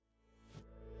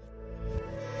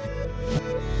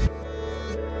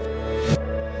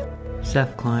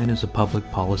Seth Klein is a public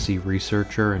policy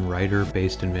researcher and writer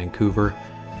based in Vancouver.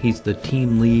 He's the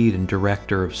team lead and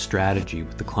director of strategy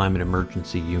with the Climate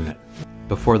Emergency Unit.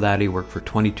 Before that, he worked for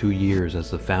 22 years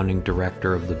as the founding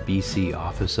director of the BC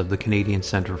office of the Canadian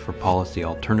Centre for Policy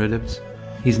Alternatives.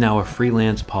 He's now a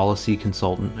freelance policy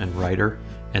consultant and writer,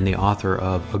 and the author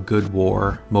of A Good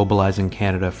War, Mobilizing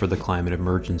Canada for the Climate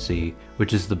Emergency,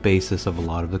 which is the basis of a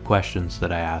lot of the questions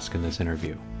that I ask in this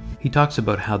interview. He talks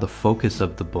about how the focus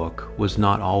of the book was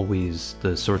not always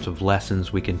the sorts of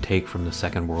lessons we can take from the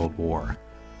Second World War.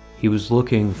 He was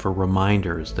looking for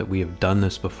reminders that we have done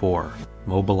this before,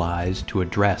 mobilized to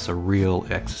address a real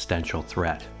existential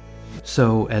threat.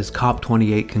 So, as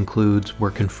COP28 concludes, we're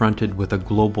confronted with a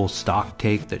global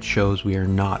stocktake that shows we are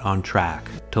not on track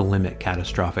to limit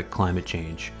catastrophic climate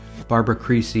change. Barbara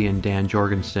Creecy and Dan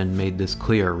Joergensen made this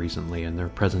clear recently in their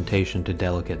presentation to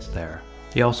delegates there.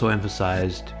 He also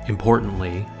emphasized,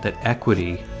 importantly, that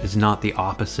equity is not the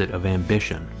opposite of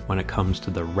ambition when it comes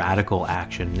to the radical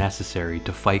action necessary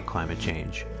to fight climate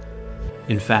change.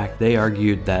 In fact, they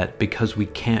argued that because we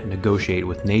can't negotiate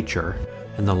with nature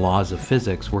and the laws of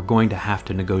physics, we're going to have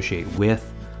to negotiate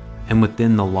with and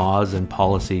within the laws and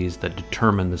policies that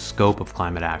determine the scope of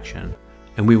climate action,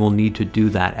 and we will need to do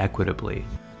that equitably.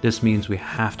 This means we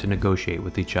have to negotiate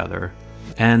with each other.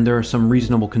 And there are some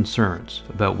reasonable concerns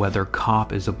about whether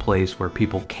COP is a place where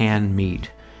people can meet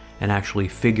and actually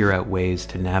figure out ways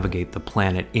to navigate the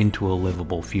planet into a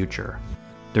livable future.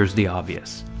 There's the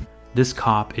obvious. This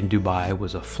COP in Dubai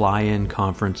was a fly-in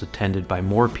conference attended by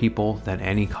more people than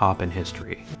any COP in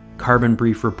history. Carbon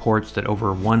Brief reports that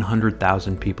over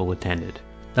 100,000 people attended.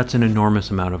 That's an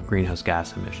enormous amount of greenhouse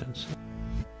gas emissions.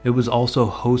 It was also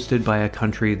hosted by a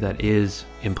country that is,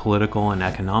 in political and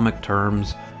economic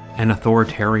terms, an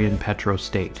authoritarian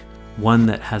petro-state, one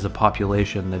that has a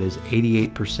population that is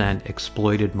 88%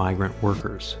 exploited migrant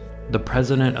workers. The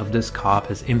president of this COP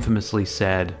has infamously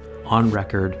said, on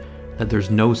record, that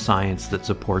there's no science that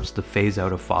supports the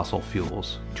phase-out of fossil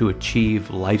fuels to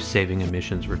achieve life-saving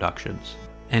emissions reductions,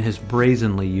 and has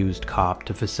brazenly used COP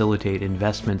to facilitate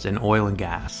investments in oil and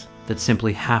gas that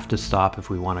simply have to stop if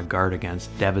we want to guard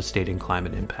against devastating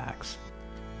climate impacts.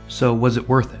 So was it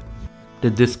worth it?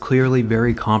 Did this clearly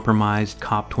very compromised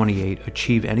COP28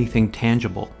 achieve anything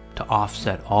tangible to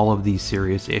offset all of these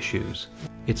serious issues?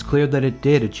 It's clear that it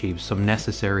did achieve some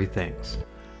necessary things.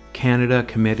 Canada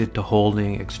committed to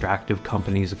holding extractive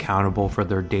companies accountable for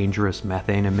their dangerous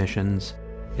methane emissions.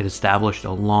 It established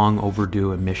a long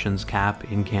overdue emissions cap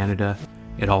in Canada.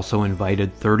 It also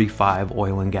invited 35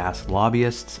 oil and gas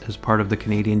lobbyists as part of the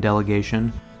Canadian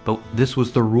delegation. But this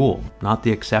was the rule, not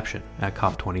the exception, at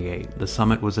COP28. The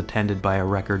summit was attended by a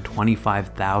record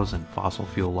 25,000 fossil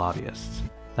fuel lobbyists.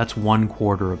 That's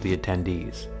 1/4 of the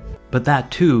attendees. But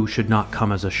that too should not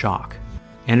come as a shock.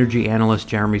 Energy analyst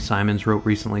Jeremy Simons wrote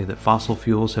recently that fossil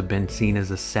fuels have been seen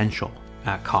as essential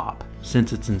at COP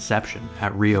since its inception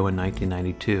at Rio in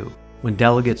 1992, when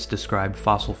delegates described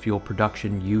fossil fuel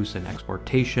production, use, and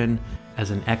exportation as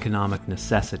an economic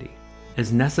necessity.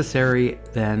 As necessary,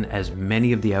 then, as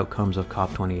many of the outcomes of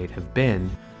COP28 have been,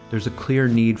 there's a clear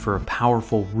need for a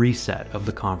powerful reset of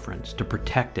the conference to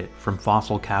protect it from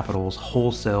fossil capital's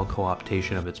wholesale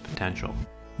co-optation of its potential.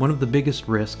 One of the biggest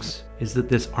risks is that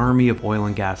this army of oil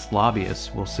and gas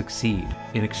lobbyists will succeed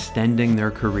in extending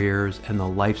their careers and the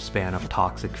lifespan of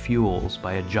toxic fuels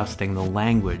by adjusting the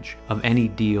language of any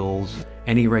deals,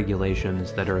 any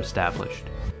regulations that are established.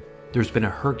 There's been a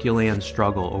Herculean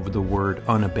struggle over the word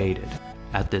unabated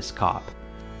at this COP.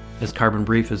 As Carbon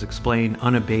Brief has explained,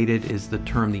 unabated is the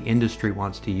term the industry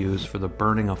wants to use for the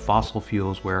burning of fossil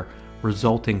fuels where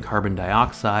resulting carbon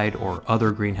dioxide or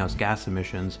other greenhouse gas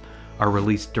emissions are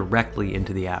released directly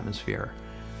into the atmosphere,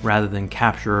 rather than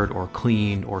captured or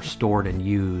cleaned or stored and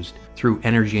used through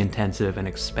energy-intensive and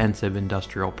expensive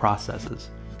industrial processes.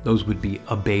 Those would be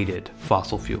abated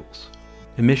fossil fuels.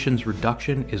 Emissions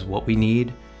reduction is what we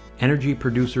need. Energy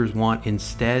producers want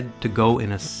instead to go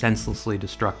in a senselessly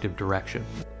destructive direction.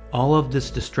 All of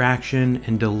this distraction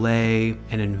and delay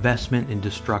and investment in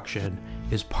destruction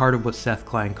is part of what Seth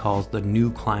Klein calls the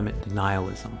new climate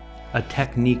denialism, a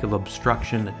technique of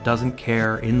obstruction that doesn't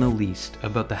care in the least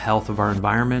about the health of our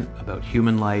environment, about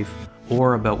human life,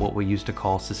 or about what we used to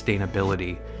call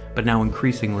sustainability, but now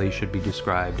increasingly should be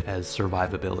described as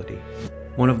survivability.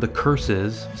 One of the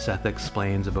curses, Seth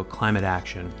explains, about climate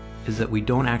action is that we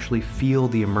don't actually feel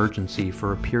the emergency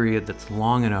for a period that's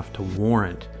long enough to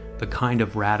warrant the kind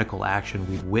of radical action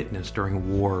we've witnessed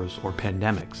during wars or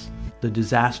pandemics. The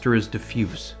disaster is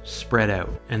diffuse, spread out,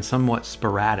 and somewhat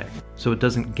sporadic, so it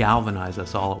doesn't galvanize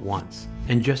us all at once.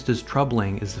 And just as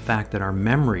troubling is the fact that our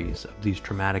memories of these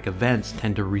traumatic events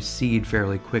tend to recede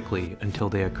fairly quickly until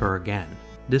they occur again.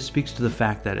 This speaks to the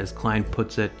fact that, as Klein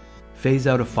puts it, phase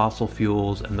out of fossil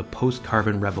fuels and the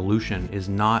post-carbon revolution is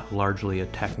not largely a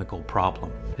technical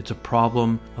problem. It's a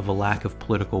problem of a lack of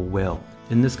political will.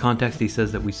 In this context, he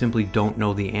says that we simply don't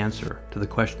know the answer to the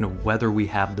question of whether we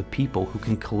have the people who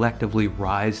can collectively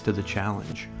rise to the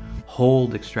challenge,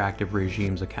 hold extractive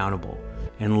regimes accountable,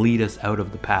 and lead us out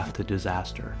of the path to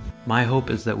disaster. My hope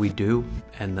is that we do,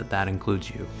 and that includes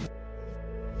you.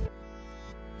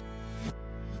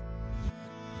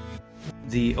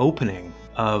 The opening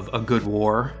of A Good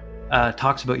War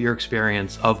talks about your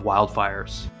experience of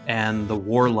wildfires and the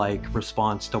warlike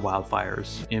response to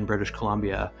wildfires in British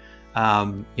Columbia.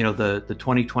 The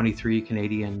 2023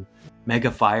 Canadian mega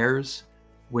fires,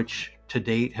 which to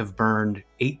date have burned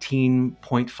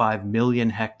 18.5 million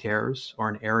hectares, or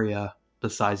an area the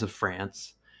size of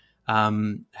France,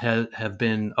 have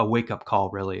been a wake-up call,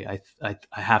 really, I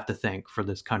have to think, for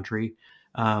this country.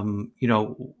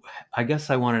 I guess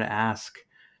I wanted to ask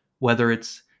whether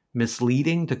it's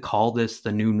misleading to call this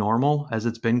the new normal, as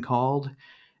it's been called,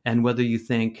 and whether you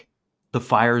think the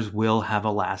fires will have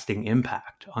a lasting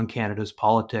impact on Canada's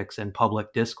politics and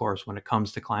public discourse when it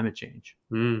comes to climate change.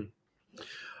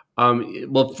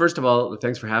 Well, first of all,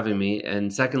 thanks for having me.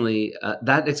 And secondly,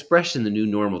 that expression, the new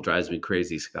normal, drives me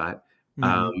crazy, Scott.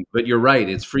 But you're right.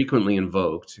 It's frequently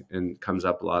invoked and comes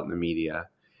up a lot in the media.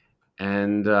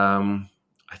 And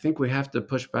I think we have to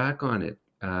push back on it.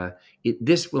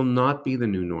 This will not be the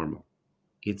new normal.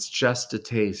 It's just a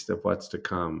taste of what's to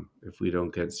come if we don't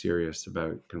get serious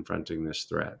about confronting this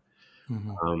threat.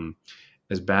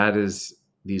 As bad as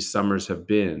these summers have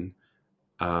been,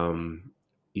 in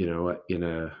a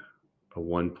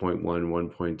 1.1,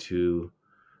 1.2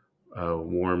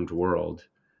 warmed world,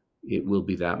 it will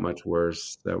be that much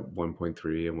worse at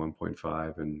 1.3 and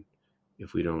 1.5, and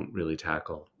if we don't really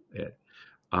tackle it.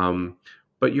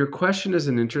 But your question is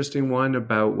an interesting one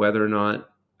about whether or not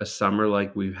a summer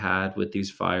like we've had with these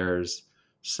fires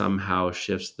somehow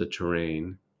shifts the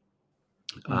terrain.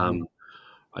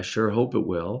 I sure hope it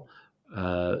will.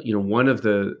 One of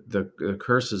the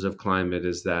curses of climate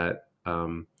is that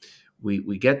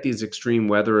we get these extreme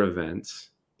weather events,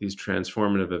 these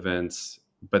transformative events,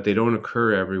 but they don't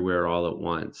occur everywhere all at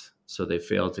once. So they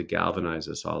fail to galvanize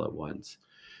us all at once.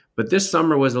 But this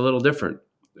summer was a little different.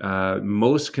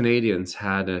 Most Canadians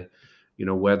had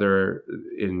whether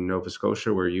in Nova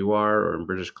Scotia where you are or in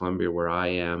British Columbia where I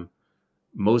am,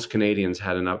 most Canadians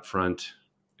had an upfront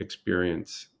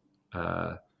experience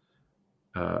of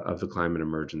the climate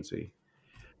emergency.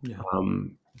 Yeah.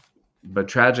 But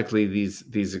tragically,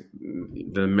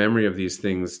 the memory of these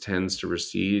things tends to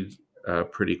recede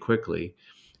pretty quickly,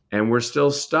 and we're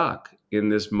still stuck in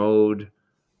this mode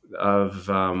of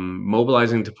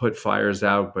mobilizing to put fires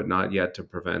out, but not yet to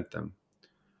prevent them.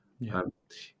 Yeah.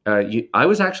 I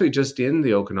was actually just in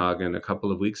the Okanagan a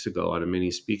couple of weeks ago on a mini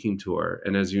speaking tour,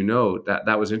 and as you know,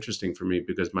 that was interesting for me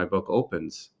because my book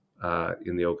opens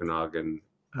in the Okanagan,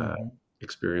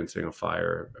 experiencing a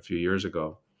fire a few years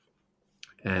ago.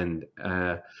 And,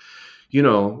 the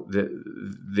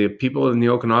people in the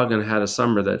Okanagan had a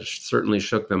summer that certainly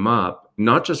shook them up,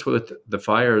 not just with the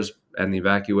fires and the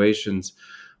evacuations,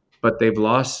 but they've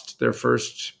lost their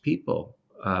first people.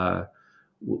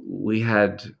 We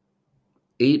had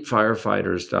 8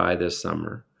 firefighters die this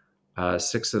summer,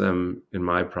 6 of them in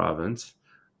my province.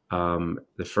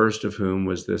 The first of whom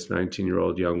was this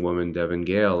 19-year-old young woman, Devon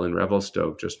Gale, in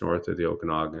Revelstoke, just north of the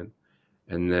Okanagan.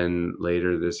 And then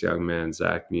later, this young man,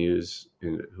 Zach Muse,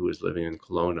 who was living in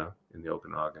Kelowna in the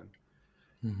Okanagan.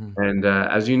 And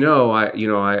as you know, I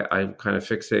kind of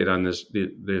fixate on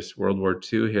this World War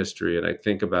II history, and I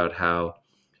think about how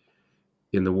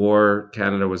in the war,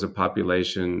 Canada was a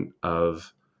population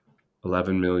of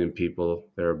 11 million people,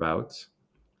 thereabouts.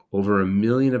 Over 1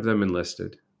 million of them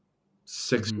enlisted,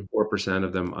 64%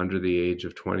 of them under the age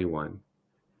of 21.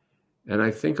 And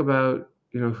I think about,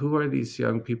 who are these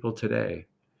young people today?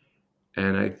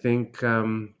 And I think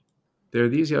there are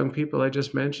these young people I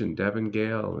just mentioned, Devon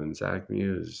Gale and Zach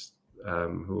Muse,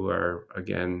 who are,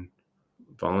 again,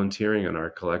 volunteering in our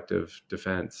collective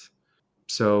defense.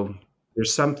 So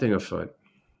there's something afoot.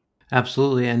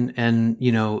 Absolutely. And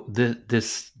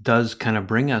this does kind of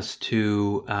bring us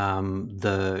to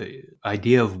the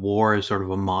idea of war as sort of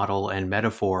a model and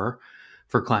metaphor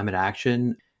for climate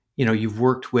action. You've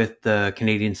worked with the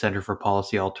Canadian Centre for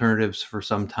Policy Alternatives for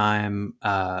some time.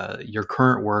 Your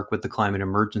current work with the Climate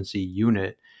Emergency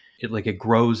Unit it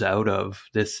grows out of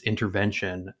this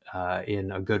intervention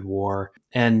in a good war.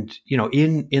 And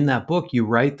in that book, you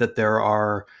write that there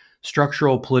are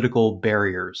structural political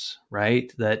barriers,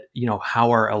 right? That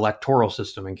how our electoral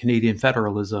system and Canadian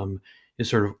federalism is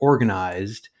sort of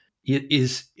organized. It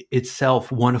is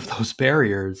itself one of those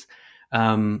barriers.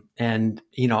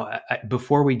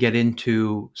 Before we get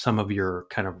into some of your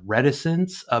kind of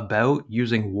reticence about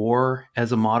using war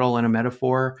as a model and a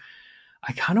metaphor,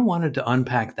 I kind of wanted to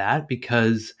unpack that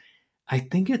because I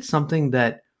think it's something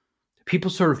that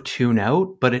people sort of tune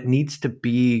out, but it needs to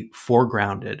be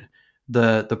foregrounded.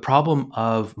 The problem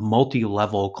of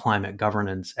multi-level climate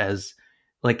governance as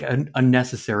like a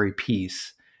necessary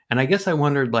piece. And I guess I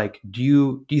wondered, like, do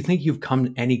you think you've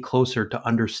come any closer to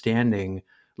understanding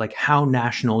like how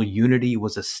national unity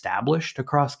was established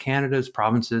across Canada's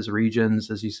provinces,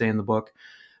 regions, as you say in the book,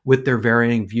 with their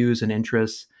varying views and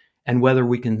interests, and whether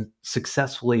we can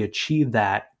successfully achieve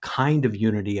that kind of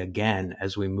unity again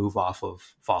as we move off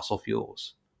of fossil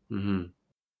fuels? Mm-hmm.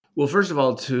 Well, first of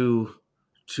all, to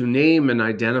name and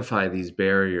identify these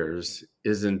barriers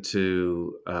isn't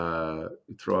to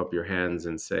throw up your hands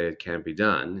and say it can't be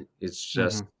done. It's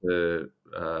just to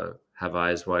have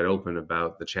eyes wide open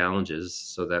about the challenges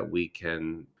so that we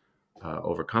can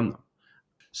overcome them.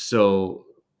 So,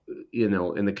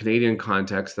 in the Canadian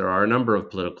context, there are a number of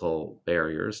political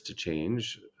barriers to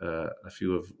change, a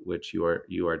few of which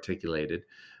you articulated.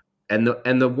 And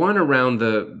the one around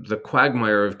the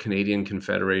quagmire of Canadian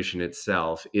Confederation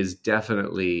itself is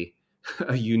definitely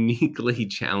a uniquely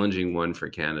challenging one for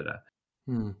Canada.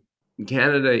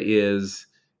 Canada is,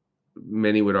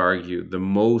 many would argue, the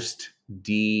most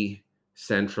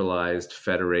decentralized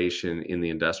federation in the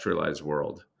industrialized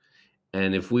world.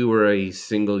 And if we were a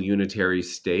single unitary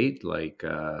state, like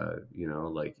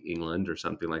like England or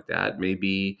something like that,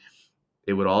 maybe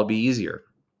it would all be easier.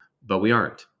 But we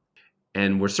aren't.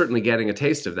 And we're certainly getting a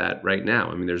taste of that right now.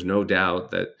 I mean, there's no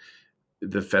doubt that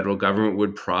the federal government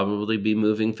would probably be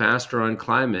moving faster on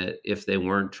climate if they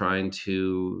weren't trying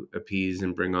to appease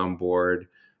and bring on board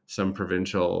some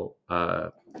provincial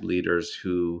leaders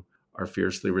who are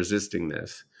fiercely resisting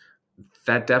this.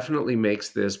 That definitely makes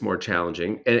this more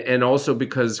challenging. And also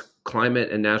because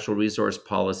climate and natural resource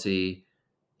policy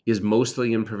is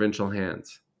mostly in provincial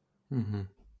hands. Mm-hmm.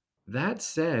 That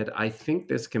said, I think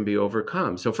this can be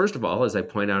overcome. So first of all, as I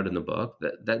point out in the book,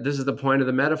 that this is the point of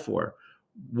the metaphor.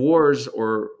 Wars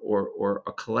or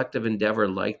a collective endeavor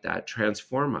like that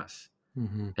transform us.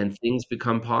 Mm-hmm. And things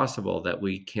become possible that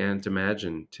we can't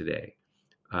imagine today.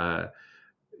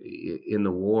 In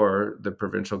the war, the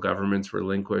provincial governments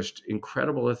relinquished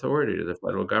incredible authority to the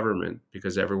federal government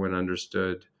because everyone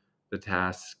understood the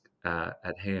task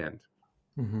at hand.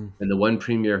 Mm-hmm. And the one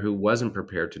premier who wasn't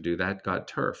prepared to do that got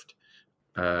turfed,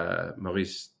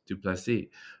 Maurice Duplessis.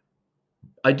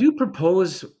 I do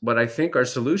propose what I think are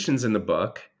solutions in the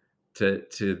book to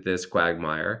this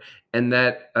quagmire, and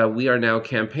that we are now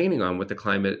campaigning on with the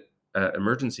Climate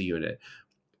Emergency Unit.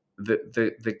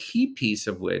 The key piece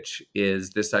of which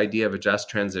is this idea of a just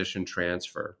transition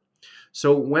transfer.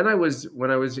 So when I was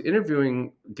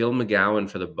interviewing Gil McGowan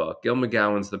for the book, Gil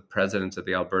McGowan's the president of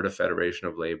the Alberta Federation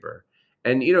of Labor,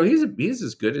 and he's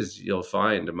as good as you'll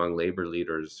find among labor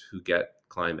leaders who get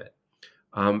climate.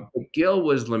 But Gil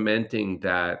was lamenting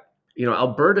that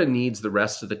Alberta needs the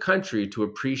rest of the country to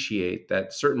appreciate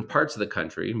that certain parts of the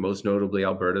country, most notably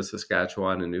Alberta,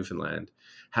 Saskatchewan, and Newfoundland,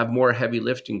 have more heavy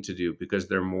lifting to do because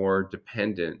they're more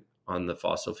dependent on the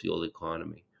fossil fuel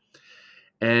economy.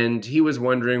 And he was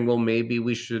wondering, well, maybe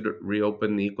we should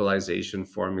reopen the equalization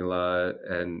formula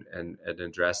and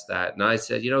address that. And I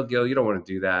said, Gil, you don't want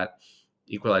to do that.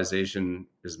 Equalization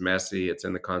is messy. It's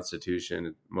in the Constitution.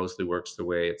 It mostly works the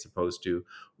way it's supposed to.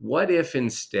 What if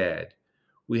instead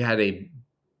we had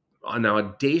an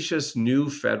audacious new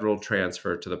federal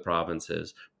transfer to the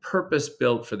provinces,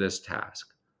 purpose-built for this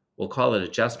task? We'll call it a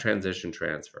just transition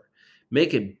transfer.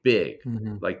 Make it big,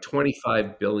 like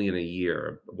 $25 billion a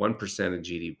year, 1% of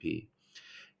GDP.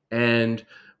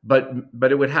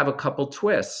 But it would have a couple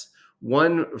twists.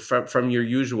 One from your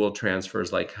usual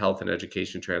transfers like health and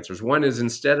education transfers. One is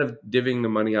instead of divvying the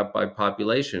money up by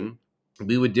population,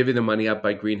 we would divvy the money up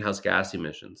by greenhouse gas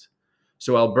emissions.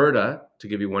 So Alberta, to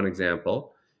give you one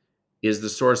example, is the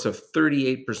source of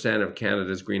 38% of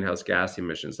Canada's greenhouse gas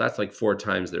emissions. That's like 4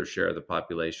 times their share of the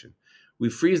population. We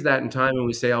freeze that in time and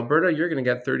we say, Alberta, you're going to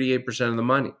get 38% of the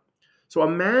money. So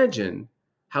imagine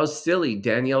how silly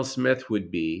Danielle Smith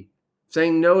would be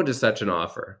saying no to such an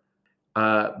offer.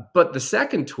 But the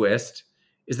second twist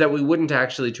is that we wouldn't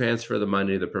actually transfer the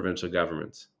money to the provincial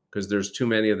governments because there's too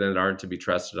many of them that aren't to be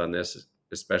trusted on this,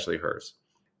 especially hers.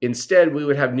 Instead, we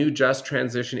would have new just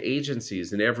transition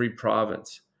agencies in every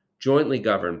province, jointly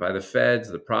governed by the feds,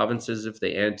 the provinces if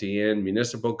they ante in,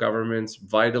 municipal governments,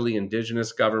 vitally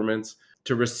indigenous governments,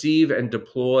 to receive and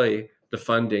deploy the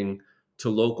funding to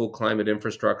local climate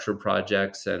infrastructure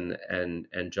projects and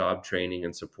job training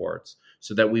and supports,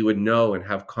 so that we would know and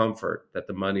have comfort that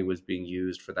the money was being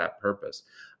used for that purpose.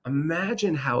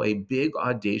 Imagine how a big,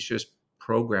 audacious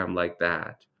program like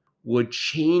that would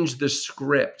change the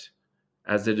script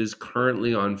as it is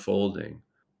currently unfolding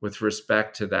with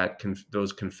respect to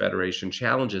those Confederation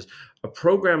challenges. A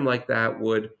program like that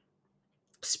would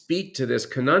speak to this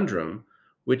conundrum,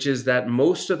 which is that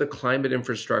most of the climate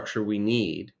infrastructure we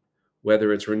need,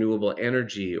 whether it's renewable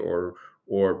energy or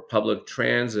public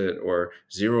transit or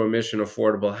zero emission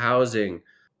affordable housing,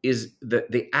 is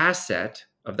the asset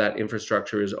of that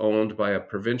infrastructure is owned by a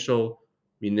provincial,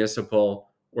 municipal,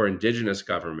 or indigenous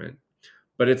government.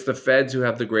 But it's the feds who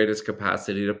have the greatest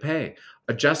capacity to pay.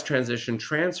 A just transition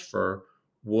transfer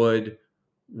would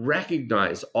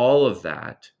recognize all of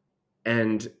that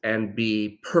and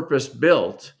be purpose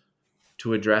built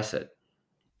to address it.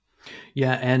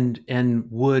 Yeah, and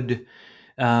would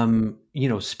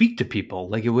speak to people.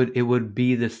 Like it would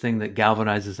be this thing that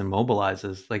galvanizes and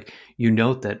mobilizes. Like, you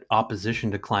note that opposition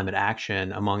to climate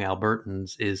action among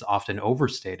Albertans is often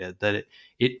overstated, that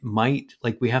it might,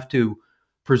 like, we have to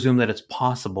presume that it's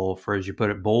possible for, as you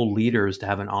put it, bold leaders to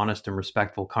have an honest and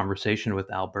respectful conversation with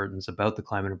Albertans about the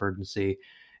climate emergency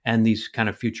and these kind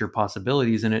of future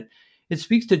possibilities. And it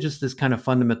speaks to just this kind of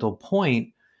fundamental point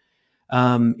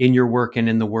in your work and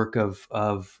in the work of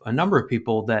a number of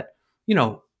people, that,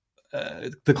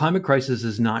 the climate crisis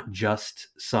is not just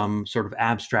some sort of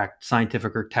abstract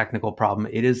scientific or technical problem.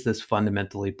 It is this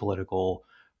fundamentally political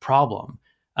problem.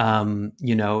 And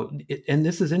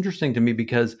this is interesting to me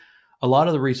because a lot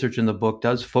of the research in the book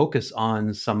does focus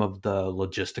on some of the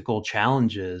logistical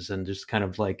challenges and just kind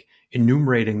of like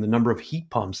enumerating the number of heat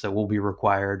pumps that will be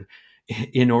required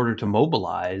in order to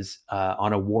mobilize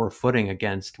on a war footing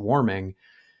against warming.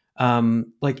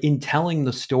 Like, in telling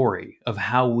the story of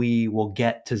how we will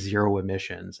get to zero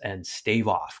emissions and stave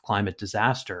off climate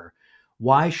disaster,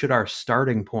 why should our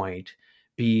starting point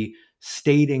be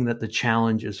stating that the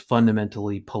challenge is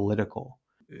fundamentally political?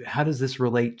 How does this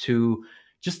relate to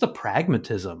just the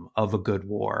pragmatism of a good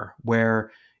war,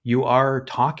 where you are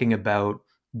talking about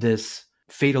this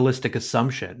fatalistic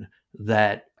assumption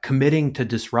that committing to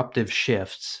disruptive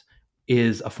shifts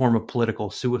is a form of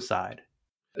political suicide?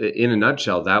 In a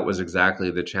nutshell, that was exactly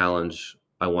the challenge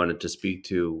I wanted to speak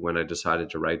to when I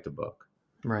decided to write the book.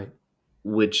 Right.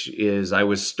 Which is, I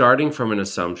was starting from an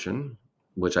assumption,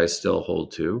 which I still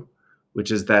hold to, which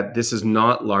is that this is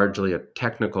not largely a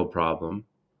technical problem.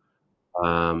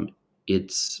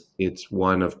 It's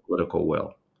one of political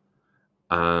will.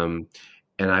 And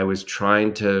I was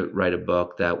trying to write a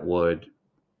book that would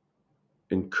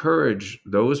encourage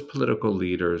those political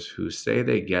leaders who say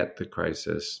they get the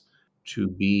crisis to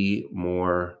be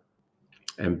more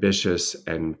ambitious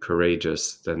and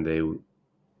courageous than they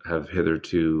have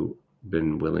hitherto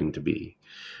been willing to be.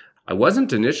 I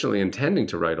wasn't initially intending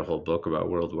to write a whole book about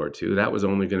World War II. That was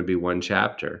only going to be one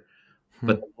chapter.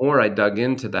 But the more I dug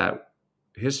into that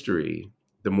history,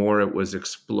 the more it was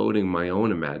exploding my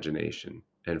own imagination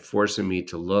and forcing me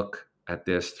to look at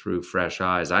this through fresh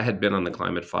eyes. I had been on the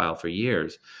climate file for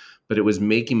years, but it was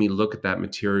making me look at that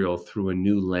material through a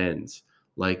new lens.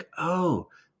 Like, oh,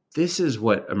 this is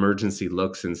what emergency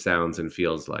looks and sounds and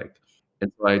feels like.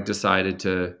 And so I decided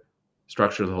to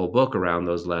structure the whole book around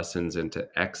those lessons and to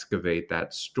excavate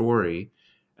that story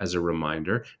as a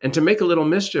reminder and to make a little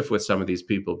mischief with some of these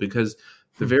people, because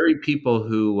the very people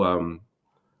who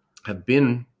have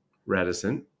been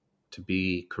reticent to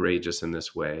be courageous in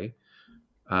this way,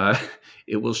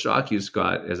 it will shock you,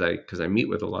 Scott, because I meet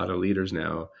with a lot of leaders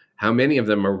now, how many of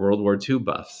them are World War II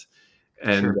buffs.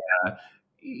 And, Sure.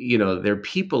 There are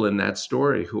people in that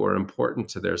story who are important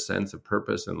to their sense of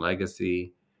purpose and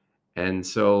legacy. And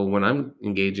so when I'm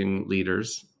engaging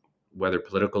leaders, whether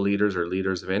political leaders or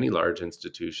leaders of any large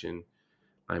institution,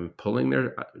 I'm pulling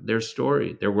their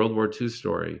story, their World War II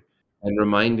story, and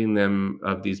reminding them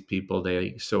of these people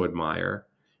they so admire,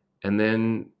 and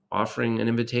then offering an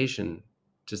invitation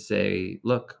to say,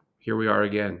 look, here we are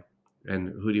again, and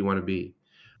who do you want to be?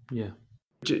 Yeah.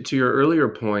 To your earlier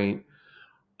point,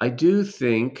 I do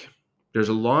think there's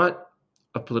a lot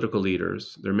of political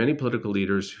leaders. There are many political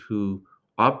leaders who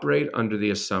operate under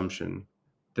the assumption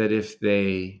that if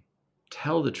they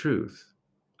tell the truth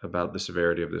about the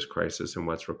severity of this crisis and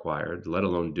what's required, let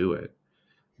alone do it,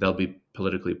 they'll be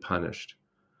politically punished.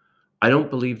 I don't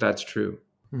believe that's true.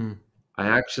 Mm. I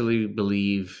actually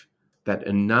believe that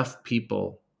enough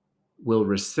people will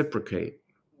reciprocate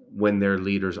when their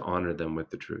leaders honor them with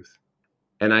the truth.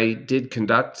 And I did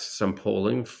conduct some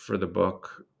polling for the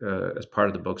book as part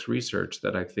of the book's research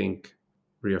that I think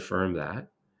reaffirmed that.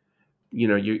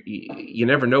 You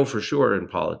never know for sure in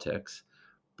politics,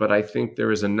 but I think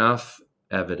there is enough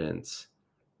evidence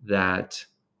that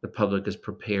the public is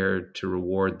prepared to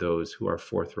reward those who are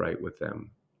forthright with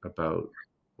them about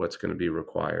what's going to be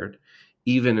required,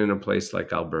 even in a place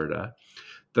like Alberta.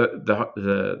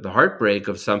 The heartbreak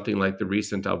of something like the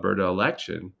recent Alberta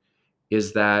election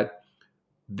is that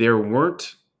there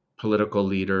weren't political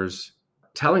leaders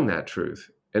telling that truth.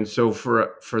 And so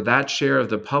for that share of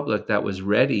the public that was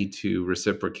ready to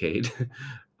reciprocate,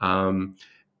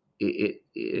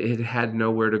 it had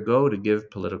nowhere to go to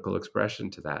give political expression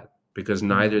to that, because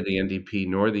neither the NDP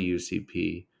nor the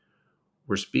UCP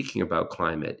were speaking about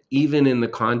climate, even in the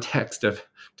context of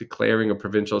declaring a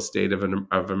provincial state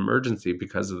of emergency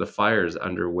because of the fires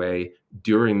underway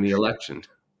during the election.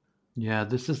 Yeah,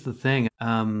 this is the thing.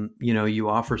 You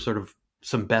offer sort of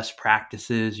some best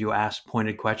practices. You ask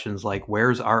pointed questions like,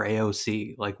 where's our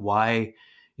AOC? Like, why,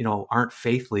 aren't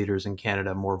faith leaders in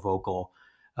Canada more vocal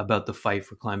about the fight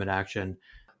for climate action?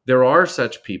 There are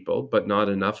such people, but not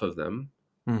enough of them.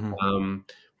 Mm-hmm.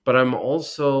 But I'm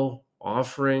also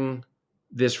offering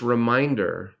this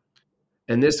reminder,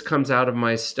 and this comes out of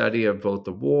my study of both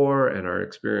the war and our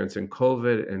experience in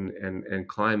COVID and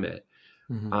climate.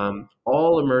 Mm-hmm.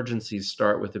 All emergencies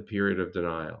start with a period of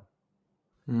denial.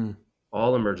 Mm.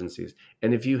 All emergencies.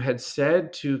 And if you had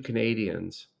said to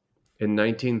Canadians in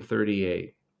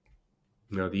 1938,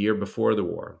 the year before the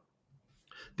war,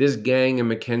 this gang in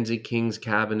Mackenzie King's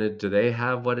cabinet, do they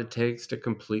have what it takes to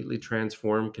completely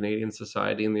transform Canadian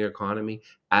society and the economy,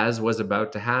 as was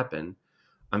about to happen?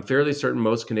 I'm fairly certain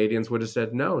most Canadians would have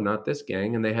said, no, not this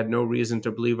gang. And they had no reason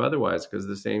to believe otherwise, because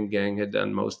the same gang had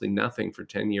done mostly nothing for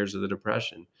 10 years of the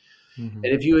Depression.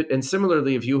 Mm-hmm. And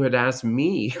similarly, if you had asked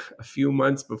me a few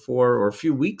months before or a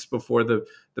few weeks before the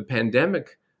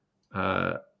pandemic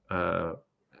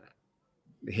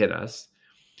hit us,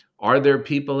 are there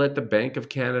people at the Bank of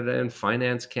Canada and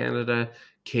Finance Canada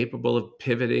capable of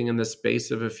pivoting in the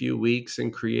space of a few weeks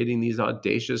and creating these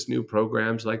audacious new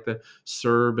programs like the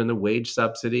CERB and the wage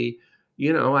subsidy?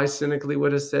 I cynically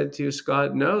would have said to you,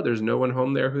 Scott, no, there's no one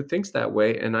home there who thinks that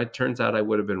way. And it turns out I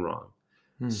would have been wrong.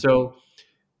 Mm. So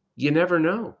you never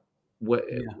know. Yeah.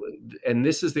 And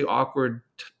this is the awkward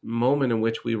moment in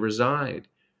which we reside.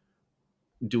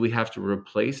 Do we have to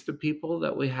replace the people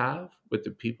that we have with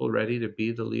the people ready to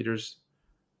be the leaders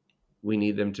we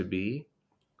need them to be?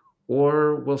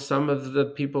 Or will some of the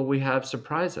people we have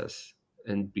surprise us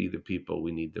and be the people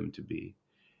we need them to be?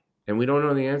 And we don't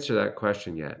know the answer to that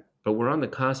question yet, but we're on the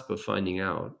cusp of finding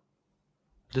out.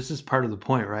 This is part of the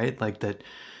point, right? Like that,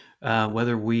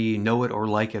 whether we know it or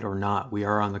like it or not, we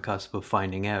are on the cusp of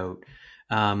finding out.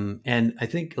 And I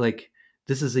think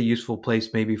this is a useful place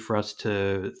maybe for us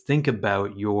to think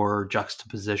about your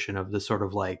juxtaposition of the sort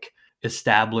of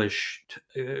established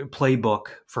playbook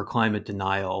for climate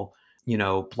denial,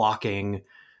 blocking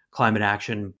climate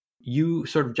action. You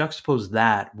sort of juxtapose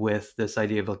that with this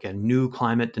idea of a new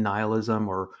climate denialism,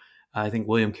 or I think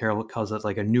William Carroll calls it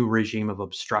a new regime of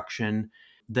obstruction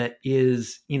that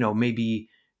is, maybe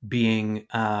being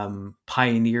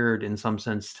pioneered in some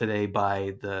sense today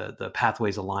by the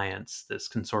Pathways Alliance, this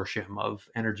consortium of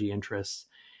energy interests.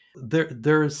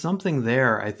 There's something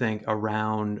there, I think,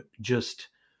 around just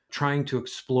trying to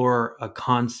explore a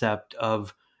concept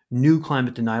of new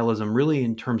climate denialism, really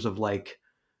in terms of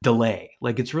delay.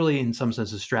 It's really in some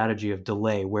sense a strategy of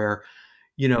delay, where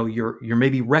you're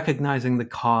maybe recognizing the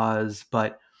cause,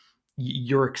 but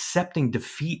you're accepting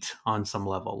defeat on some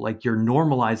level. You're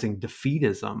normalizing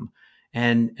defeatism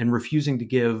and refusing to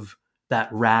give that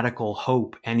radical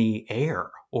hope any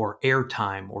air or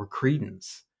airtime or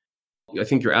credence. I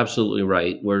think you're absolutely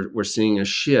right. We're seeing a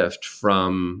shift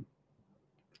from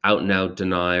out and out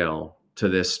denial to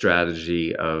this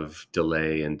strategy of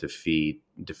delay and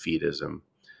defeatism,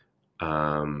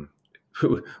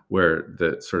 where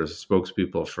the sort of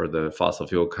spokespeople for the fossil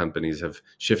fuel companies have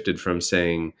shifted from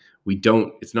saying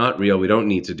it's not real, we don't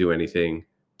need to do anything,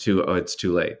 to it's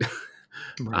too late.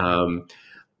 Right.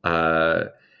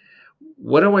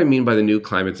 What do I mean by the new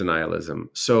climate denialism?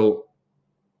 So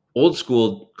old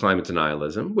school climate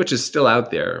denialism, which is still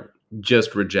out there,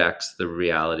 just rejects the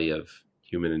reality of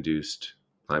human-induced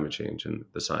climate change and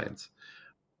the science.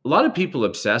 A lot of people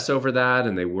obsess over that,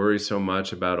 and they worry so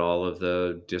much about all of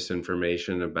the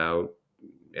disinformation about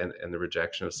and the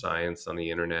rejection of science on the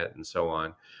internet and so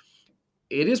on.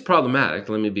 It is problematic.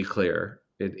 Let me be clear.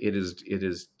 It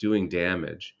is doing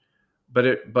damage.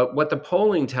 But what the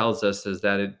polling tells us is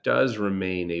that it does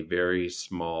remain a very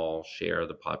small share of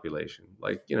the population.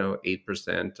 Like,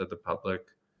 8% of the public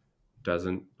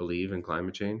doesn't believe in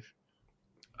climate change.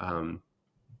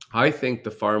 I think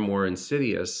the far more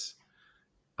insidious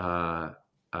uh,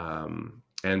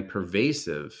 and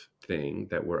pervasive thing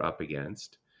that we're up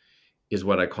against is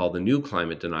what I call the new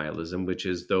climate denialism, which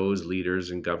is those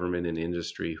leaders in government and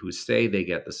industry who say they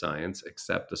get the science,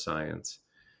 accept the science,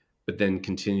 but then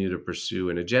continue to pursue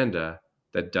an agenda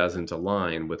that doesn't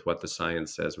align with what the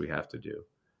science says we have to do,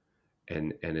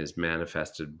 and is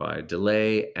manifested by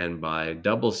delay and by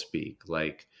doublespeak,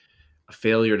 like a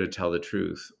failure to tell the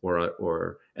truth,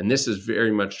 and this is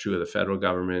very much true of the federal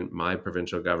government, my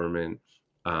provincial government,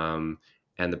 and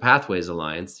the Pathways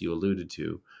Alliance you alluded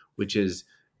to, which is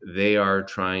they are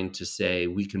trying to say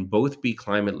we can both be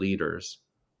climate leaders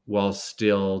while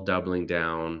still doubling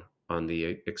down on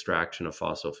the extraction of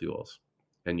fossil fuels,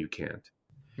 and you can't.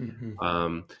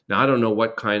 Now, I don't know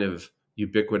what kind of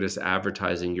ubiquitous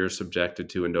advertising you're subjected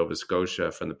to in Nova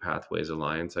Scotia from the Pathways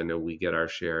Alliance. I know we get our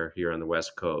share here on the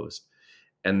West Coast.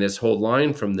 And this whole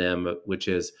line from them, which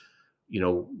is,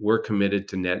 we're committed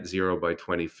to net zero by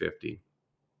 2050.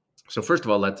 So first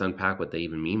of all, let's unpack what they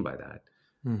even mean by that.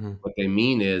 What they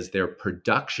mean is their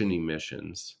production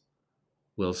emissions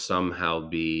will somehow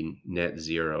be net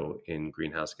zero in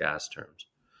greenhouse gas terms.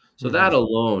 So that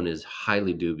alone is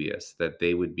highly dubious that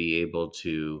they would be able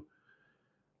to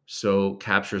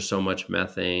capture so much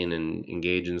methane and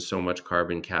engage in so much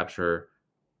carbon capture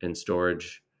and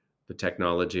storage, the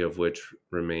technology of which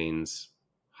remains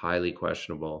highly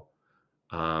questionable,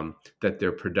 that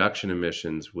their production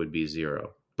emissions would be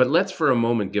zero. But let's for a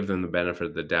moment give them the benefit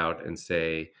of the doubt and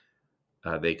say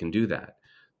they can do that.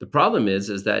 The problem is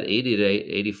that 80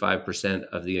 to 85%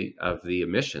 of the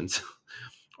emissions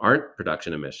aren't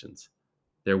production emissions.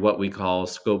 They're what we call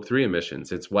scope 3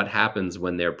 emissions. It's what happens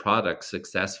when their product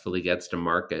successfully gets to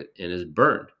market and is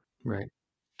burned. Right.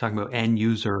 Talking about end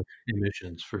user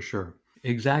emissions for sure.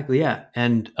 Exactly. Yeah.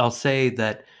 And I'll say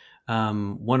that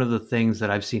one of the things that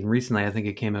I've seen recently, I think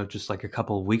it came out just like a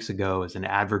couple of weeks ago, is an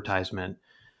advertisement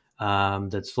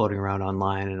that's floating around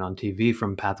online and on TV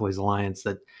from Pathways Alliance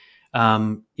that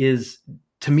is,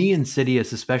 to me,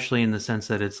 insidious, especially in the sense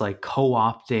that it's like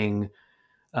co-opting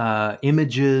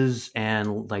images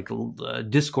and like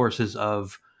discourses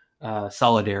of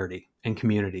solidarity and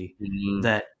community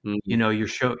that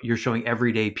you're showing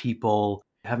everyday people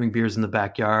having beers in the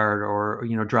backyard or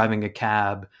driving a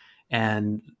cab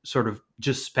and sort of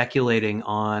just speculating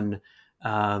on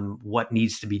what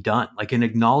needs to be done, like an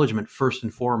acknowledgement first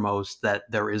and foremost that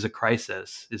there is a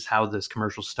crisis is how this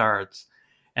commercial starts,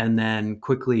 and then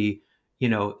quickly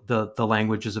the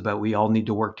language is about we all need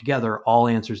to work together, all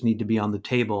answers need to be on the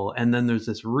table, and then there's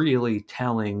this really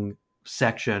telling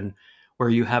section where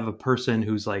you have a person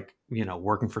who's like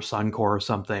working for Suncor or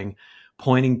something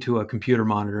pointing to a computer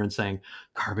monitor and saying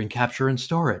carbon capture and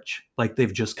storage, like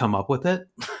they've just come up with it.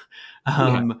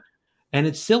 And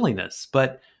it's silliness.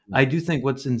 But I do think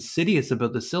what's insidious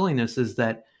about the silliness is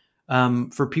that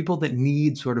for people that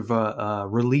need sort of a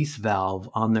release valve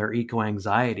on their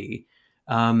eco-anxiety,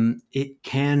 it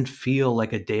can feel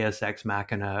like a deus ex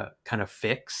machina kind of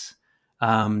fix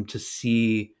to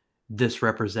see this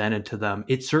represented to them.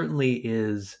 It certainly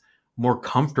is more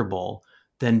comfortable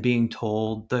than being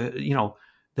told that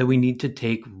we need to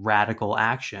take radical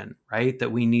action, right?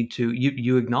 That we need to,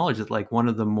 you acknowledge that like one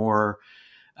of the more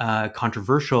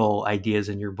controversial ideas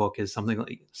in your book is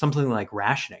something like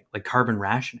rationing, like carbon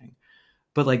rationing.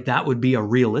 But like that would be a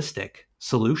realistic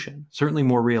solution, certainly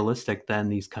more realistic than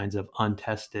these kinds of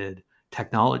untested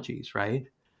technologies, right?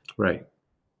 Right.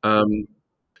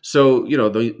 So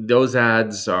those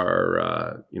ads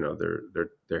are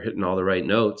they're hitting all the right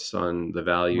notes on the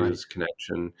values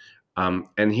connection.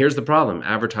 And here's the problem: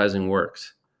 advertising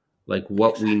works. Like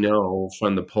what we know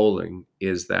from the polling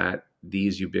is that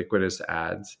these ubiquitous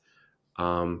ads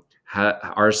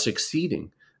are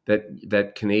succeeding.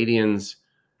 That Canadians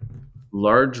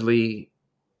largely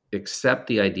accept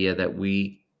the idea that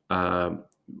we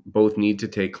both need to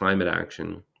take climate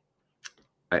action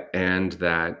and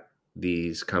that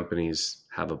these companies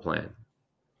have a plan.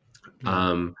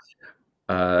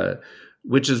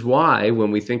 Which is why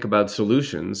when we think about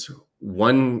solutions,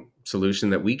 one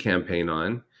solution that we campaign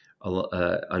on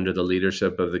under the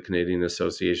leadership of the Canadian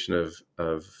Association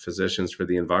of Physicians for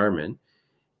the Environment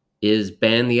is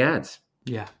ban the ads.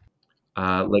 Yeah.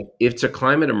 Like if it's a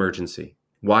climate emergency,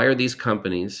 why are these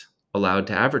companies allowed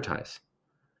to advertise?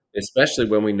 Especially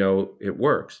when we know it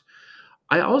works.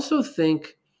 I also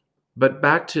think, but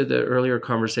back to the earlier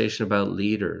conversation about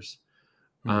leaders,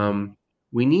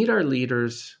 we need our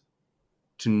leaders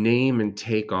to name and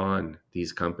take on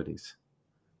these companies.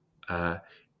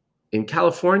 In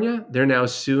California, they're now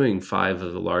suing 5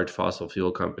 of the large fossil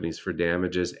fuel companies for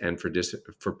damages and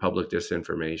for public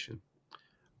disinformation.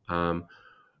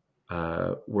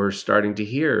 We're starting to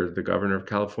hear the governor of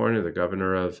California, the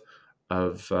governor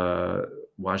of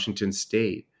Washington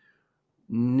State,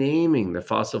 naming the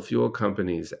fossil fuel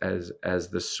companies as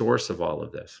the source of all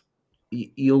of this.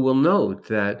 You will note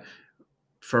that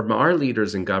from our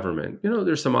leaders in government,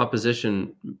 there's some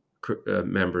opposition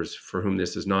members for whom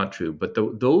this is not true, but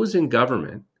those in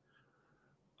government,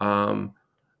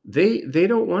 they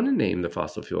don't want to name the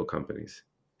fossil fuel companies.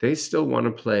 They still want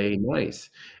to play nice,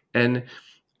 and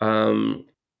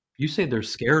you say they're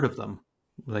scared of them,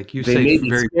 like you they say may be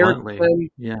very scared of bluntly. them.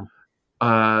 Yeah,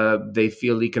 They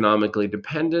feel economically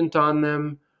dependent on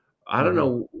them. I don't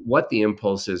know what the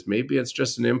impulse is. Maybe it's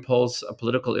just an impulse, a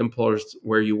political impulse,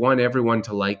 where you want everyone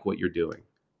to like what you're doing.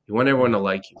 You want everyone to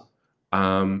like you.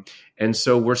 And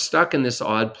so we're stuck in this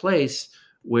odd place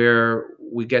where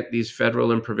we get these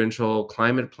federal and provincial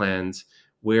climate plans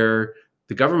where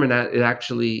the government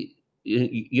actually,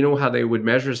 how they would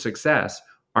measure success.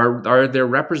 Are there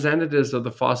representatives of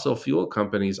the fossil fuel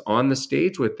companies on the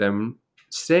stage with them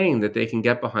saying that they can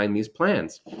get behind these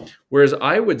plans? Whereas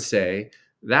I would say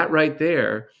that right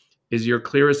there is your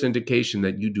clearest indication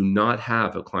that you do not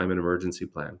have a climate emergency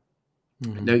plan.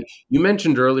 Mm-hmm. Now, you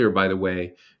mentioned earlier, by the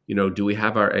way, do we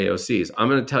have our AOCs? I'm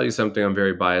going to tell you something I'm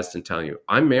very biased in telling you.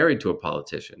 I'm married to a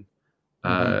politician,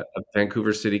 a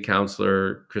Vancouver City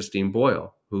Councillor, Christine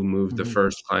Boyle, who moved the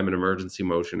first climate emergency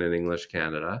motion in English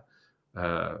Canada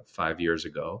 5 years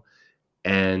ago.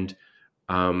 And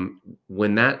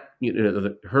when that,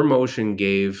 her motion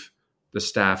gave the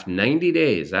staff 90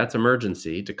 days, that's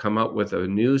emergency, to come up with a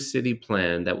new city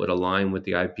plan that would align with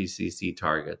the IPCC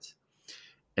targets.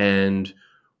 And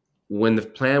when the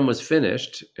plan was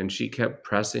finished and she kept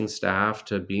pressing staff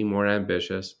to be more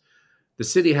ambitious, the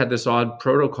city had this odd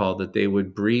protocol that they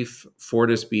would brief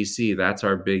Fortis BC, that's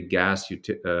our big gas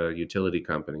utility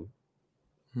company.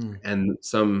 And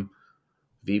some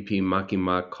VP Mucky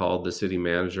Muck called the city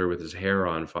manager with his hair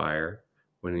on fire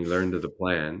when he learned of the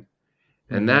plan.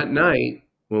 And that night,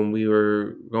 when we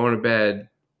were going to bed,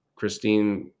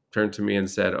 Christine turned to me and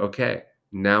said, okay,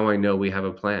 now I know we have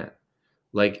a plan.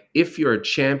 Like, if you're a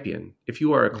champion, if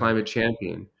you are a climate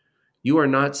champion, you are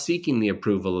not seeking the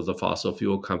approval of the fossil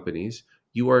fuel companies.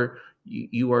 You are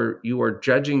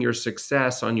judging your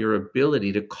success on your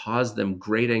ability to cause them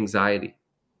great anxiety.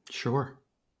 Sure.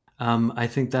 I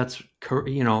think that's,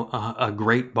 a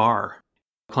great bar.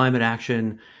 Climate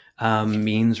action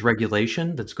means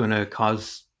regulation that's going to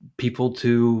cause people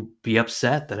to be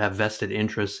upset that have vested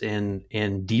interests in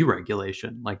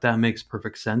deregulation. Like, that makes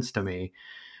perfect sense to me.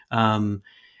 And,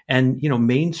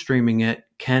 mainstreaming it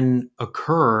can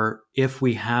occur if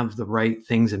we have the right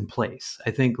things in place.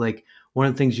 I think, like, one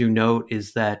of the things you note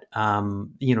is that,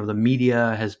 the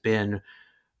media has been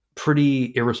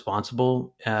pretty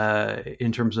irresponsible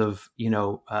in terms of,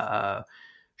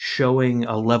 showing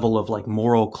a level of, like,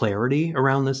 moral clarity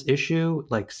around this issue.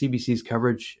 Like, CBC's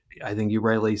coverage, I think you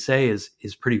rightly say, is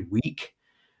pretty weak.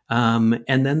 And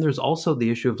then there's also the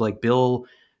issue of, like, Bill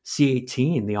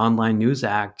C-18, the Online News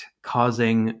Act,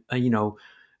 causing,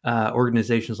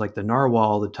 organizations like the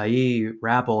Narwhal, the Tyee,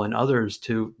 Rappel, and others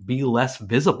to be less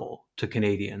visible to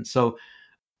Canadians. So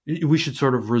we should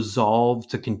sort of resolve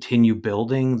to continue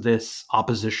building this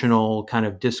oppositional kind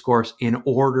of discourse in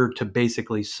order to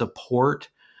basically support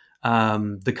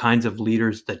the kinds of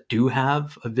leaders that do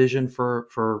have a vision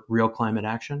for real climate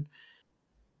action.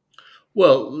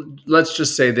 Well, let's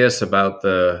just say this about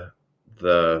the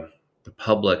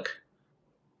public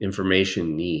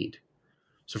information need.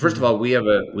 So first of all, we have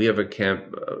a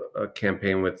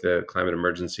campaign with the Climate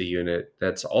Emergency Unit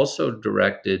that's also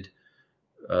directed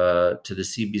to the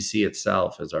CBC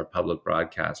itself as our public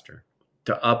broadcaster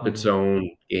to up its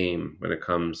own game when it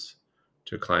comes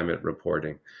to climate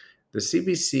reporting. The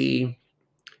CBC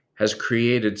has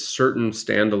created certain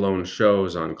standalone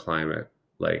shows on climate,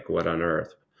 like What on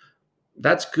Earth.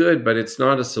 That's good, but it's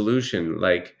not a solution.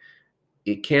 Like,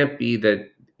 it can't be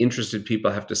that interested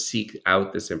people have to seek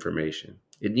out this information.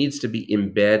 It needs to be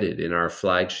embedded in our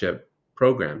flagship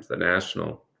programs, the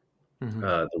national,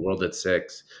 The World at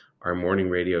 6, our morning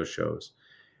radio shows.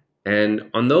 And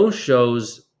on those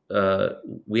shows,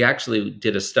 we actually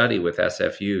did a study with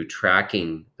SFU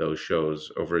tracking those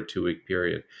shows over a 2-week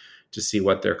period to see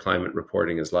what their climate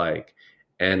reporting is like.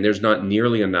 And there's not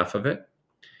nearly enough of it.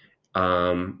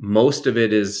 Most of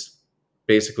it is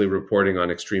basically reporting on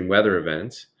extreme weather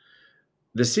events.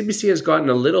 The CBC has gotten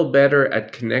a little better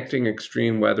at connecting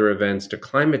extreme weather events to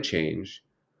climate change,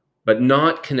 but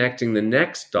not connecting the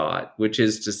next dot, which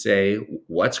is to say,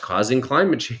 what's causing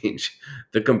climate change?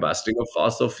 The combusting of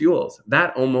fossil fuels.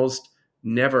 That almost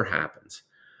never happens.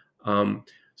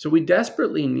 So we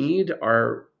desperately need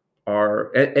our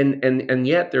and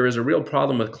yet there is a real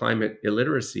problem with climate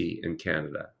illiteracy in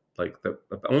Canada. Like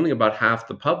only about half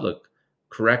the public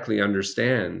correctly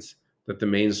understands that the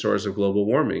main source of global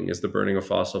warming is the burning of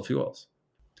fossil fuels.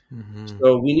 Mm-hmm.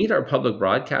 So we need our public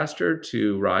broadcaster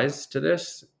to rise to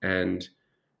this and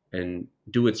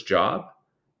do its job,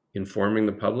 informing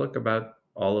the public about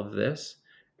all of this.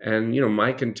 And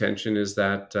my contention is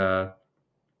that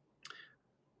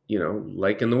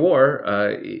like in the war,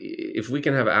 if we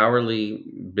can have hourly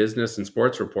business and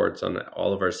sports reports on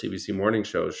all of our CBC morning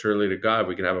shows, surely to God,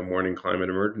 we can have a morning climate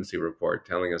emergency report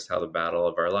telling us how the battle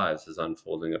of our lives is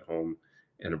unfolding at home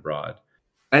and abroad.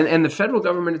 And the federal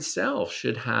government itself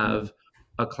should have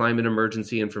a climate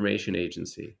emergency information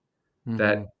agency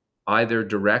that either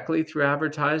directly through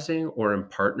advertising or in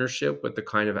partnership with the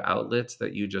kind of outlets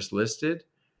that you just listed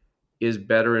is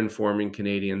better informing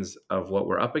Canadians of what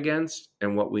we're up against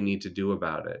and what we need to do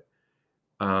about it.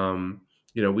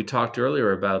 We talked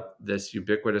earlier about this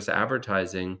ubiquitous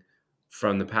advertising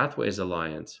from the Pathways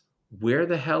Alliance. Where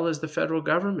the hell is the federal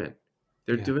government?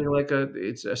 They're doing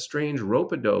it's a strange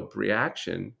rope-a-dope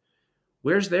reaction.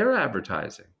 Where's their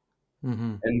advertising?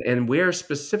 And where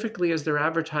specifically is their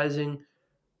advertising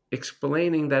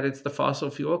explaining that it's the fossil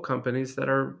fuel companies that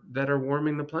are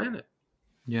warming the planet?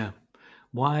 Yeah.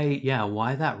 Why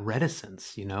that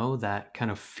reticence, that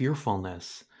kind of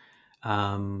fearfulness?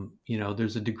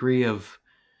 There's a degree of,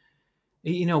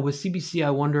 with CBC, I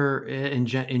wonder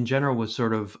in general with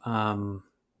sort of,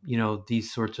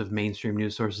 these sorts of mainstream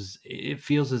news sources, it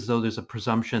feels as though there's a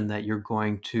presumption that you're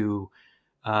going to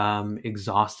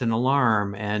exhaust an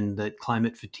alarm and that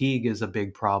climate fatigue is a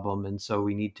big problem. And so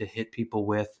we need to hit people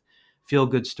with feel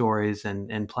good stories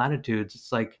and platitudes.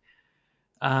 It's like,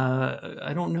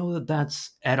 I don't know that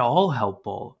that's at all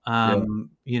helpful. Well,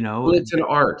 it's an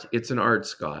art. It's an art,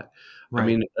 Scott. I Right.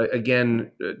 mean,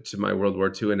 again, to my World War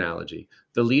II analogy,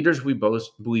 the leaders we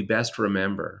best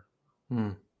remember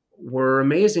were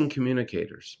amazing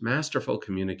communicators, masterful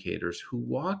communicators who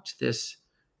walked this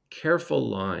careful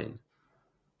line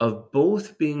of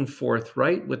both being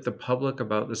forthright with the public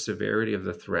about the severity of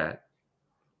the threat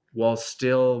while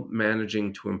still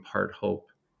managing to impart hope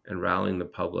and rallying the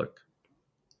public.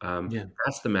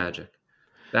 That's the magic.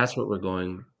 That's what we're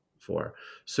going for.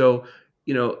 So,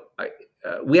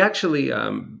 we actually,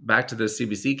 back to the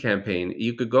CBC campaign,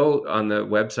 you could go on the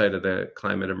website of the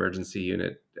Climate Emergency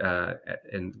Unit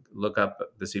and look up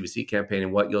the CBC campaign.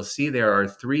 And what you'll see there are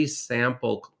 3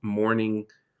 sample morning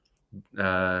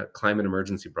climate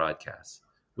emergency broadcasts.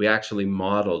 We actually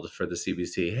modeled for the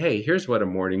CBC, hey, here's what a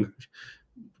morning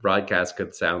broadcast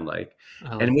could sound like.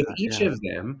 And with each of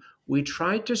them, we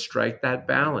tried to strike that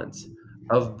balance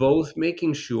of both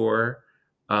making sure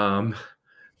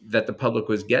that the public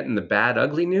was getting the bad,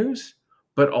 ugly news,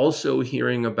 but also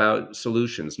hearing about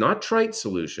solutions, not trite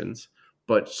solutions,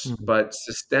 but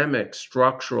systemic,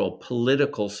 structural,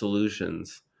 political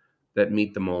solutions that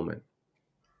meet the moment.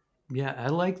 Yeah, I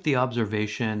like the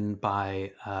observation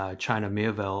by China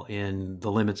Miéville in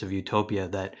The Limits of Utopia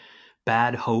that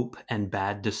bad hope and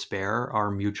bad despair are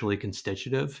mutually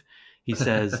constitutive. He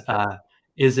says,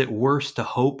 is it worse to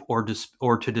hope or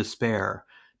to despair?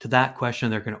 To that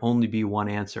question, there can only be one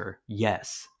answer.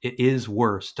 Yes, it is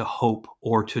worse to hope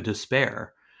or to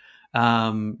despair.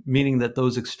 Meaning that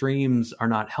those extremes are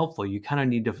not helpful. You kind of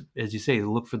need to, as you say,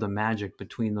 look for the magic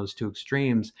between those two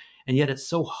extremes. And yet it's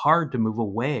so hard to move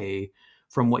away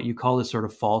from what you call this sort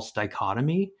of false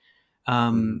dichotomy.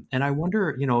 And I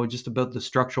wonder, just about the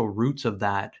structural roots of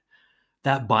that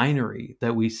binary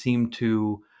that we seem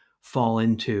to fall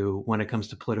into when it comes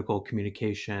to political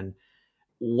communication.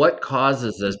 What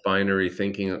causes this binary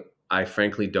thinking? I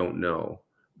frankly don't know.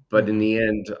 But in the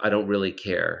end, I don't really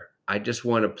care. I just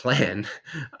want a plan.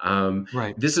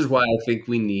 Right. This is why I think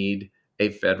we need a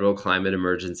federal climate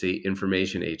emergency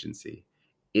information agency.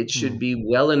 It should be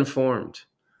well informed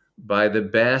by the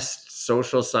best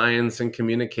social science and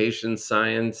communication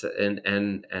science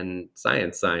and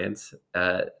science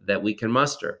that we can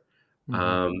muster.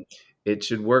 It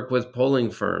should work with polling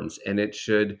firms, and it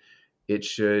should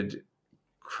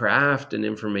craft an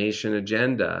information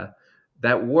agenda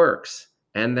that works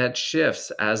and that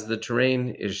shifts as the terrain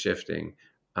is shifting.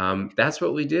 That's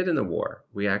what we did in the war.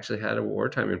 We actually had a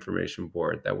wartime information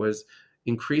board that was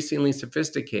increasingly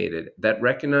sophisticated, that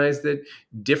recognized that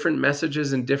different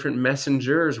messages and different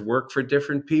messengers work for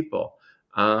different people.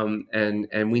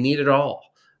 And we need it all.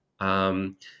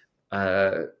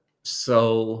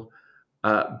 So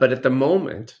But at the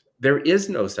moment, there is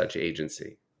no such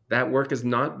agency. That work is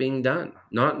not being done.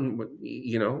 Not,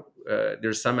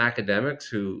 there's some academics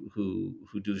who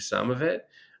do some of it,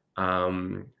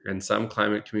 and some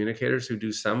climate communicators who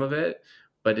do some of it,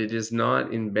 but it is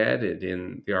not embedded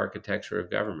in the architecture of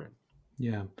government.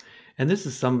 Yeah. And this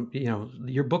is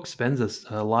your book spends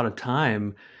a lot of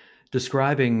time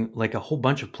describing like a whole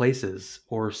bunch of places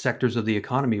or sectors of the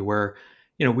economy where,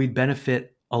 we'd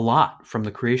benefit a lot from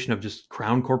the creation of just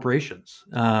crown corporations.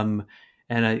 And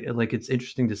it's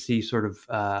interesting to see sort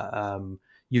of,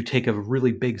 you take a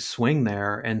really big swing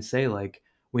there and say like,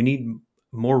 we need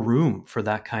more room for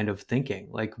that kind of thinking.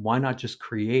 Like, why not just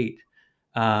create,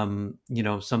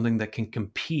 something that can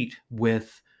compete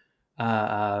with,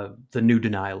 the new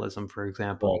denialism, for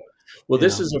example. Right. Well,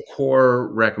 this is a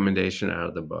core recommendation out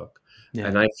of the book. Yeah.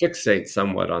 And I fixate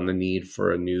somewhat on the need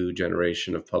for a new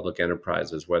generation of public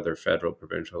enterprises, whether federal,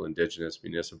 provincial, indigenous,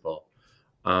 municipal.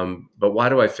 But why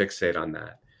do I fixate on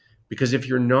that? Because if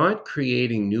you're not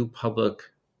creating new public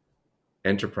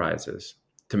enterprises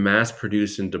to mass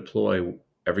produce and deploy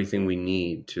everything we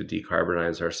need to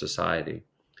decarbonize our society,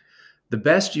 the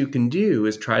best you can do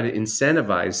is try to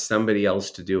incentivize somebody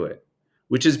else to do it,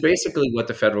 which is basically what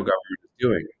the federal government is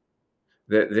doing.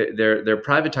 They're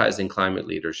privatizing climate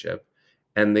leadership,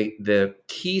 and the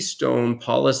keystone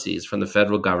policies from the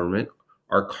federal government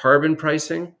are carbon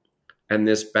pricing and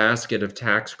this basket of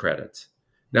tax credits.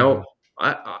 Now,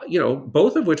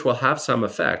 both of which will have some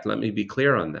effect. Let me be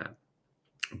clear on that,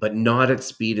 but not at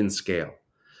speed and scale.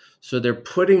 So they're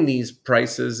putting these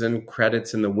prices and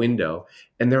credits in the window,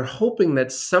 and they're hoping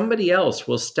that somebody else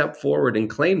will step forward and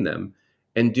claim them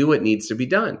and do what needs to be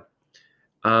done.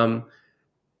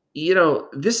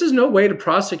 This is no way to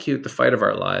prosecute the fight of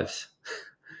our lives.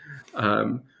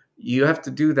 You have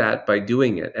to do that by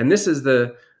doing it. And this is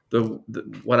the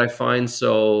what I find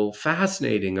so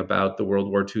fascinating about the World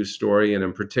War II story, and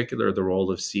in particular the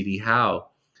role of C.D. Howe,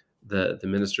 the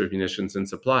Minister of Munitions and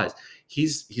Supplies.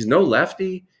 He's no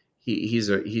lefty. He's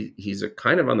a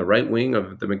kind of on the right wing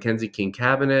of the Mackenzie King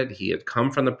cabinet. He had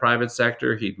come from the private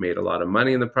sector. He'd made a lot of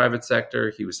money in the private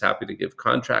sector. He was happy to give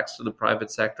contracts to the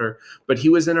private sector, but he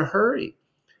was in a hurry.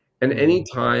 And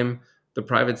anytime the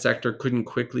private sector couldn't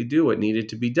quickly do what needed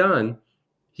to be done,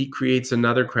 he creates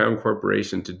another crown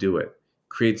corporation to do it.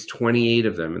 Creates 28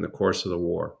 of them in the course of the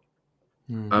war.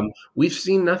 We've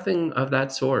seen nothing of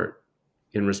that sort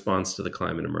in response to the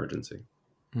climate emergency.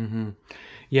 Mm-hmm.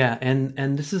 Yeah,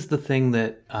 and this is the thing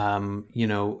that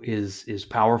is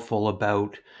powerful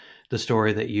about the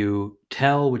story that you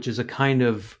tell, which is a kind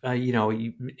of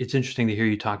it's interesting to hear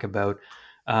you talk about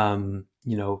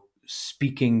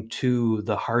speaking to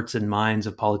the hearts and minds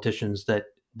of politicians that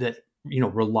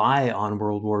rely on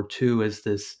World War II as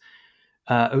this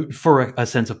for a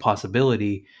sense of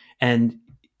possibility, and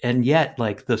yet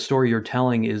like the story you're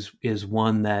telling is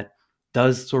one that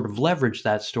does sort of leverage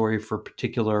that story for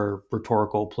particular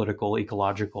rhetorical, political,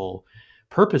 ecological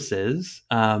purposes.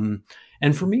 And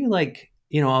for me,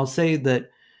 I'll say that,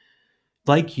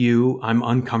 like you, I'm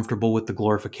uncomfortable with the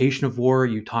glorification of war.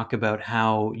 You talk about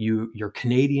how you're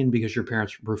Canadian because your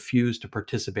parents refused to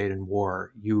participate in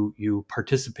war. You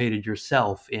participated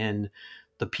yourself in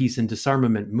the peace and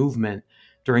disarmament movement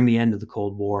during the end of the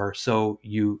Cold War. So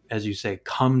you, as you say,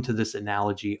 come to this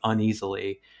analogy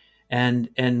uneasily. And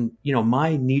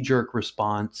my knee-jerk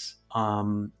response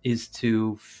is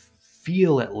to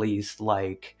feel at least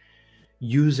like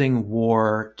using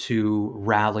war to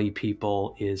rally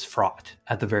people is fraught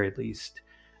at the very least,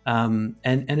 and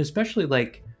especially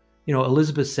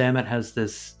Elizabeth Samet has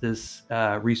this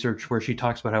research where she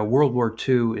talks about how World War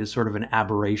II is sort of an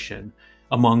aberration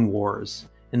among wars,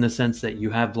 in the sense that you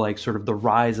have sort of the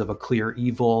rise of a clear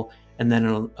evil and then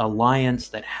an alliance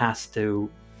that has to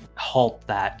halt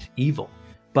that evil.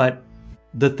 But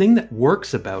the thing that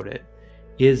works about it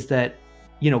is that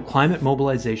climate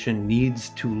mobilization needs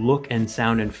to look and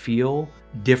sound and feel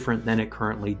different than it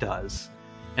currently does.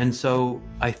 And so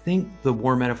I think the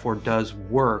war metaphor does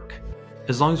work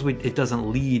as long as it doesn't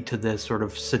lead to this sort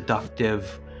of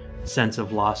seductive sense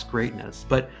of lost greatness.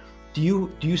 But do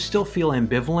you still feel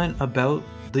ambivalent about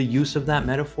the use of that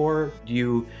metaphor? Do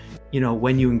you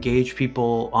when you engage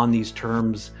people on these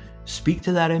terms, speak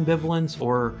to that ambivalence,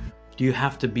 or do you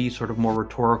have to be sort of more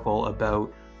rhetorical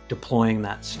about deploying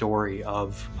that story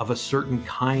of a certain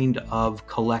kind of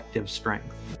collective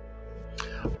strength?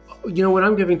 When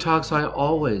I'm giving talks, I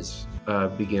always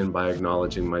begin by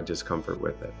acknowledging my discomfort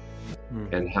with it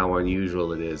and how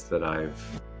unusual it is that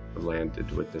I've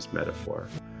landed with this metaphor.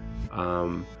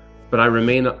 But I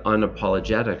remain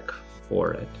unapologetic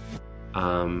for it.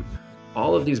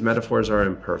 All of these metaphors are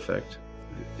imperfect.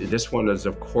 this one is,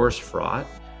 of course, fraught.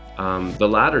 The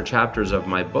latter chapters of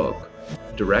my book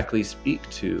directly speak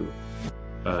to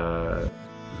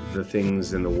the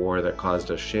things in the war that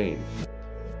caused us shame.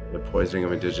 The poisoning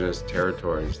of indigenous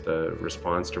territories, the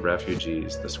response to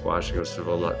refugees, the squashing of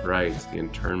civil rights, the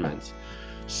internments,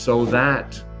 so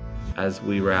that as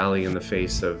we rally in the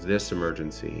face of this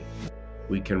emergency,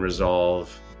 we can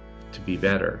resolve to be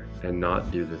better and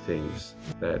not do the things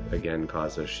that, again,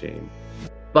 cause us shame.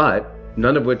 But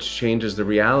none of which changes the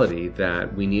reality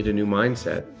that we need a new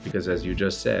mindset, because as you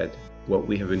just said, what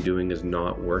we have been doing is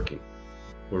not working.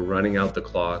 We're running out the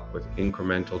clock with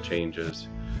incremental changes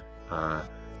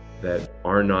that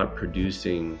are not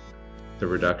producing the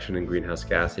reduction in greenhouse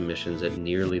gas emissions at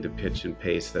nearly the pitch and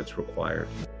pace that's required.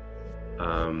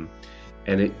 And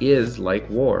it is, like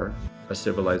war, a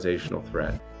civilizational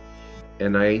threat.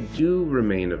 And I do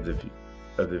remain of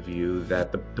the view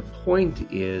that the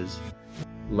point is,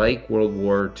 like World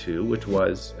War II, which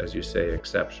was, as you say,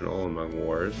 exceptional among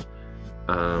wars,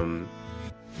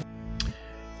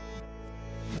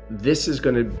 this is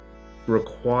going to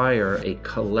require a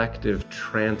collective,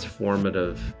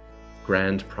 transformative,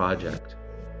 grand project.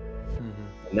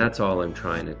 Mm-hmm. And that's all I'm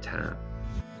trying to tap.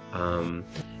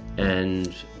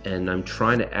 And I'm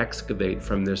trying to excavate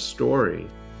from this story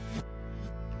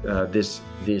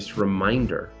this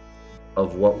reminder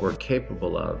of what we're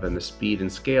capable of and the speed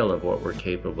and scale of what we're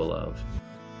capable of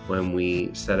when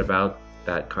we set about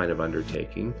that kind of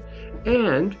undertaking.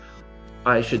 And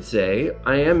I should say,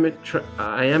 I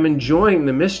am enjoying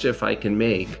the mischief I can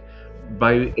make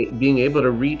by being able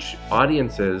to reach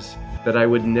audiences that I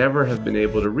would never have been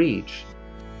able to reach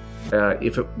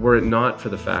if it were not for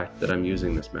the fact that I'm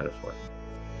using this metaphor.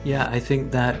 Yeah, I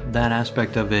think that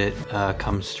aspect of it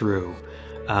comes through.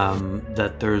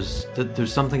 That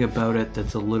there's something about it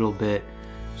that's a little bit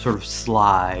sort of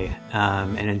sly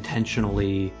and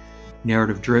intentionally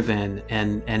narrative driven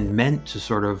and meant to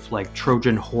sort of like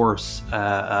Trojan horse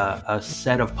a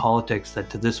set of politics that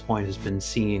to this point has been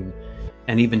seen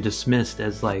and even dismissed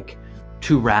as like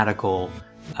too radical,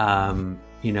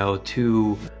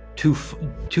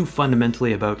 too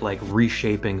fundamentally about like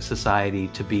reshaping society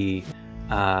to be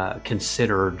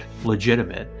considered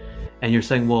legitimate. And you're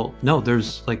saying, well, no,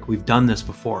 there's like, we've done this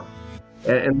before.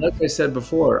 And like I said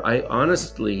before, I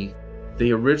honestly,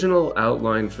 the original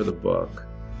outline for the book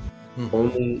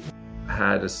only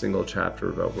had a single chapter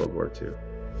about World War II.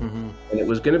 Mm-hmm. And it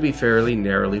was going to be fairly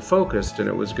narrowly focused, and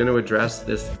it was going to address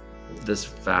this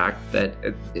fact that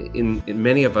in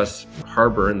many of us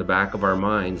harbor in the back of our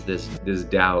minds this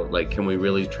doubt, like, can we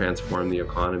really transform the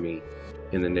economy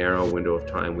in the narrow window of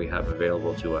time we have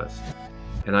available to us?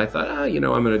 And I thought, I'm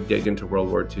going to dig into World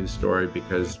War II story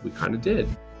because we kind of did.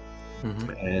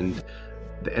 Mm-hmm.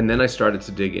 And then I started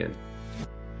to dig in,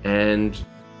 and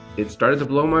it started to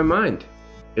blow my mind.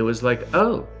 It was like,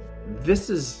 oh, this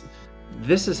is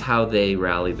how they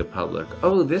rallied the public.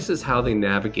 Oh, this is how they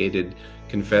navigated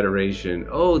Confederation.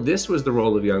 Oh, this was the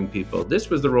role of young people. This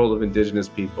was the role of Indigenous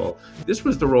people. This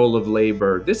was the role of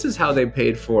labor. This is how they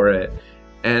paid for it.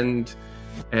 And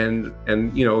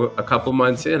a couple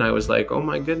months in, I was like, oh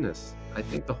my goodness, I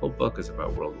think the whole book is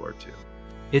about World War II.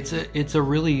 It's a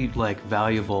really like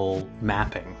valuable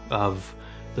mapping of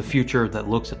the future that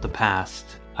looks at the past.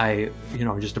 I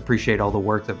just appreciate all the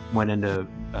work that went into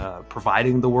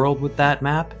providing the world with that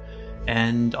map,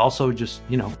 and also just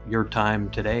your time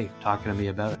today talking to me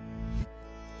about it.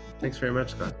 Thanks very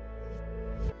much, Scott.